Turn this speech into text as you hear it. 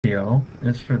Video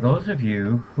is for those of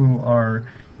you who are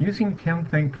using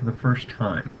ChemThink for the first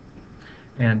time.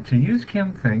 And to use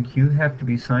ChemThink, you have to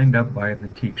be signed up by the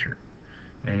teacher.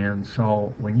 And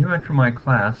so when you enter my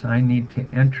class, I need to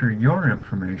enter your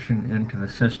information into the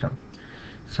system.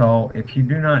 So if you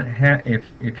do not have,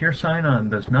 if your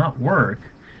sign-on does not work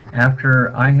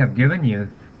after I have given you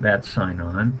that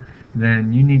sign-on,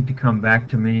 then you need to come back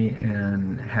to me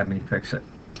and have me fix it.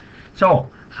 So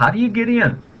how do you get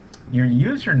in? Your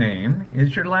username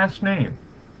is your last name.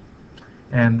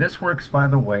 And this works, by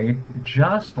the way,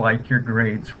 just like your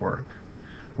grades work.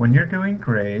 When you're doing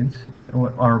grades,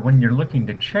 or when you're looking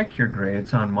to check your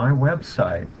grades on my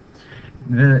website,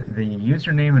 the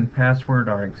username and password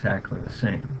are exactly the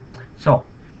same. So,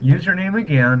 username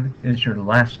again is your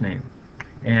last name.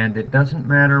 And it doesn't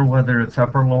matter whether it's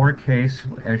upper or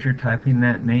lowercase as you're typing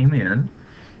that name in.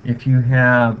 If you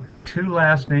have 2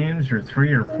 last names or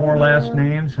 3 or 4 last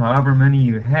names, however many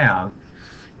you have,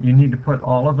 you need to put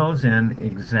all of those in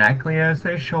exactly as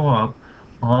they show up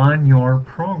on your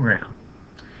program.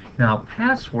 Now,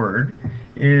 password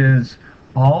is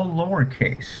all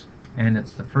lowercase, and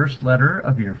it's the first letter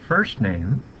of your first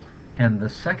name and the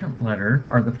second letter,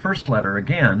 or the first letter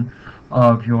again,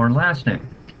 of your last name.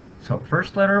 So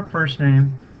first letter of first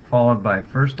name followed by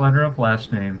first letter of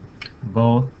last name,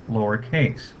 both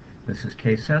lowercase. This is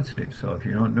case sensitive, so if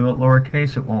you don't do it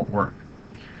lowercase, it won't work.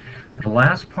 The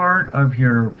last part of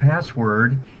your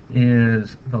password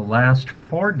is the last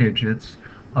 4 digits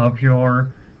of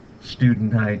your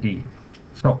student ID.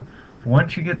 So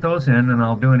once you get those in, and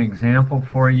I'll do an example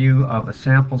for you of a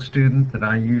sample student that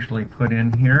I usually put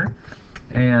in here,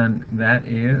 and that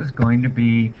is going to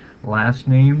be last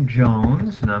name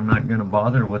Jones, and I'm not going to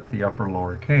bother with the upper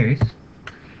lowercase.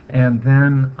 And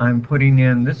then I'm putting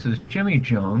in, this is Jimmy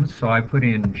Jones, so I put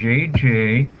in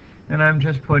JJ, and I'm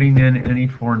just putting in any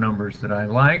 4 numbers that I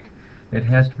like. It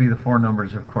has to be the 4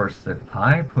 numbers, of course, that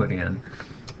I put in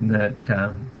that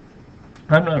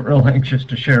I'm not real anxious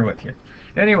to share with you.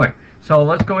 Anyway, so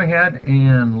let's go ahead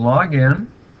and log in,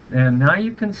 and now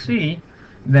you can see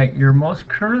that your most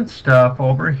current stuff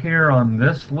over here on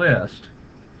this list,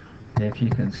 if you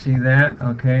can see that,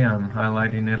 okay, I'm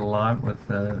highlighting it a lot with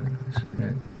the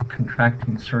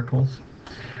contracting circles.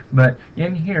 But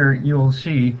in here, you'll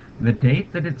see the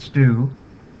date that it's due,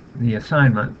 the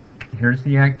assignment. Here's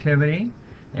the activity,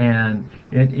 and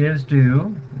it is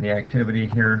due, the activity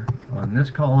here on this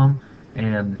column,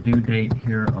 and the due date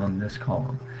here on this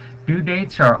column. Due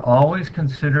dates are always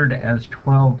considered as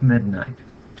 12 midnight.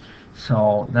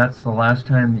 So that's the last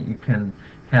time that you can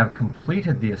have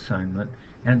completed the assignment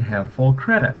and have full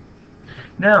credit.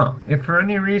 Now, if for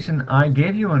any reason I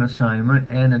gave you an assignment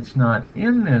and it's not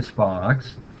in this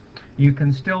box, you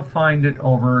can still find it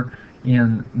over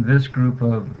in this group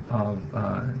of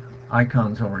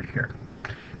icons over here.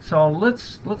 So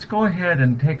let's go ahead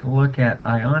and take a look at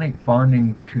ionic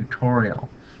bonding tutorial.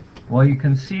 Well, you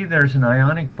can see there's an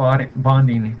ionic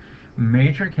bonding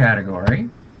major category,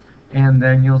 and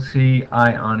then you'll see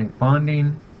ionic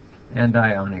bonding and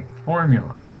ionic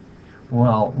formula.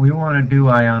 Well, we want to do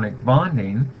ionic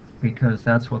bonding because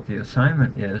that's what the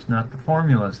assignment is, not the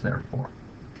formulas there for.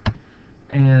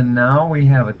 And now we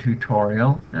have a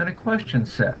tutorial and a question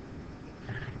set.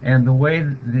 And the way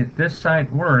that this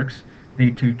site works,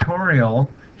 the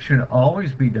tutorial should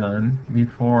always be done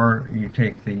before you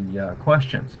take the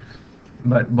questions.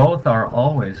 But both are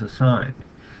always assigned.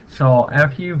 So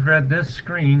after you've read this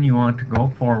screen, you want to go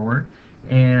forward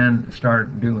and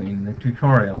start doing the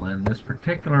tutorial. And this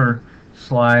particular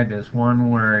slide is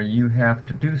one where you have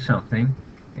to do something,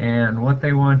 and what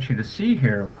they want you to see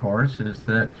here, of course, is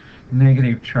that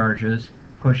negative charges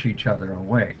push each other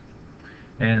away,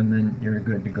 and then you're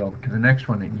good to go to the next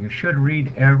one. And you should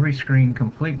read every screen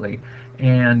completely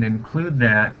and include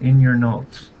that in your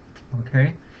notes.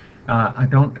 Okay, I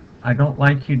don't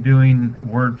like you doing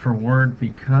word for word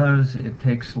because it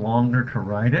takes longer to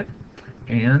write it,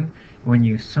 and when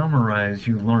you summarize,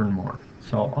 you learn more.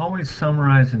 So always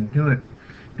summarize and do it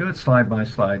slide by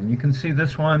slide. And you can see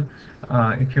this one,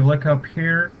 if you look up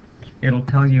here, it'll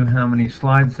tell you how many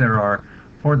slides there are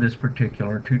for this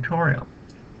particular tutorial.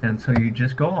 And so you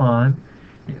just go on,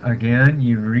 again,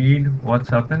 you read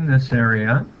what's up in this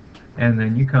area, and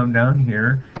then you come down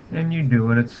here and you do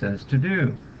what it says to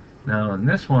do. Now in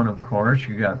this one, of course,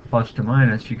 you got plus to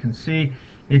minus. You can see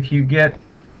if you get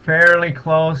fairly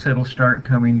close, it'll start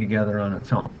coming together on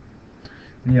its own.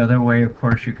 The other way, of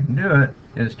course, you can do it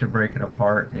is to break it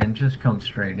apart and just come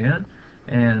straight in,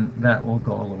 and that will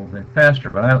go a little bit faster.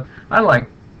 But I like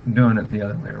doing it the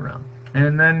other way around.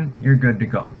 And then you're good to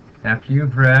go. After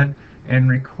you've read and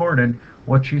recorded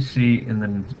what you see in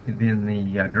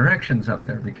the directions up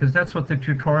there, because that's what the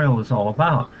tutorial is all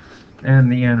about.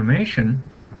 And the animation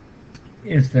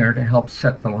is there to help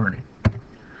set the learning.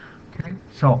 Okay,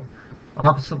 so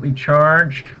oppositely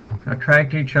charged,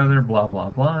 attract each other, blah, blah,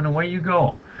 blah, and away you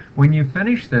go. When you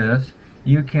finish this,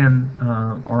 you can,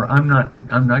 or I'm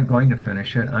not going to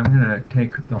finish it. I'm going to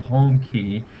take the home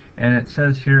key, and it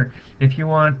says here, if you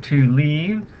want to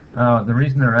leave, the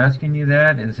reason they're asking you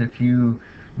that is if you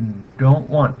don't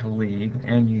want to leave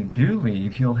and you do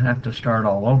leave, you'll have to start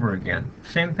all over again.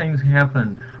 Same things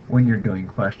happen when you're doing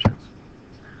questions.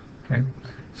 Okay,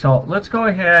 so let's go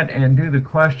ahead and do the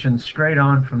questions straight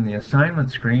on from the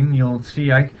assignment screen. You'll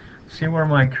see see where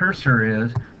my cursor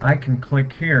is. I can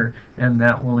click here, and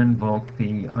that will invoke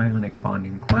the ionic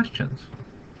bonding questions.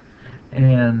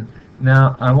 And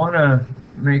now I want to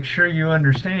make sure you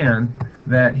understand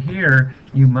that here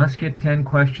you must get 10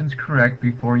 questions correct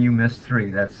before you miss 3.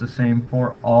 That's the same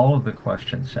for all of the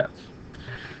question sets.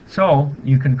 So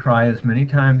you can try as many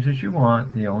times as you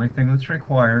want. The only thing that's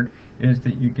required is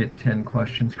that you get 10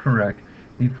 questions correct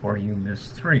before you miss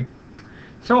 3.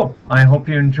 So I hope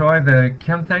you enjoy the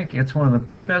ChemThink. It's one of the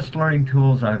best learning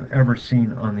tools I've ever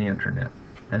seen on the internet,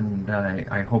 and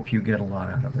I hope you get a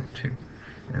lot out of it too.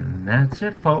 And that's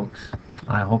it, folks.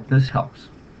 I hope this helps.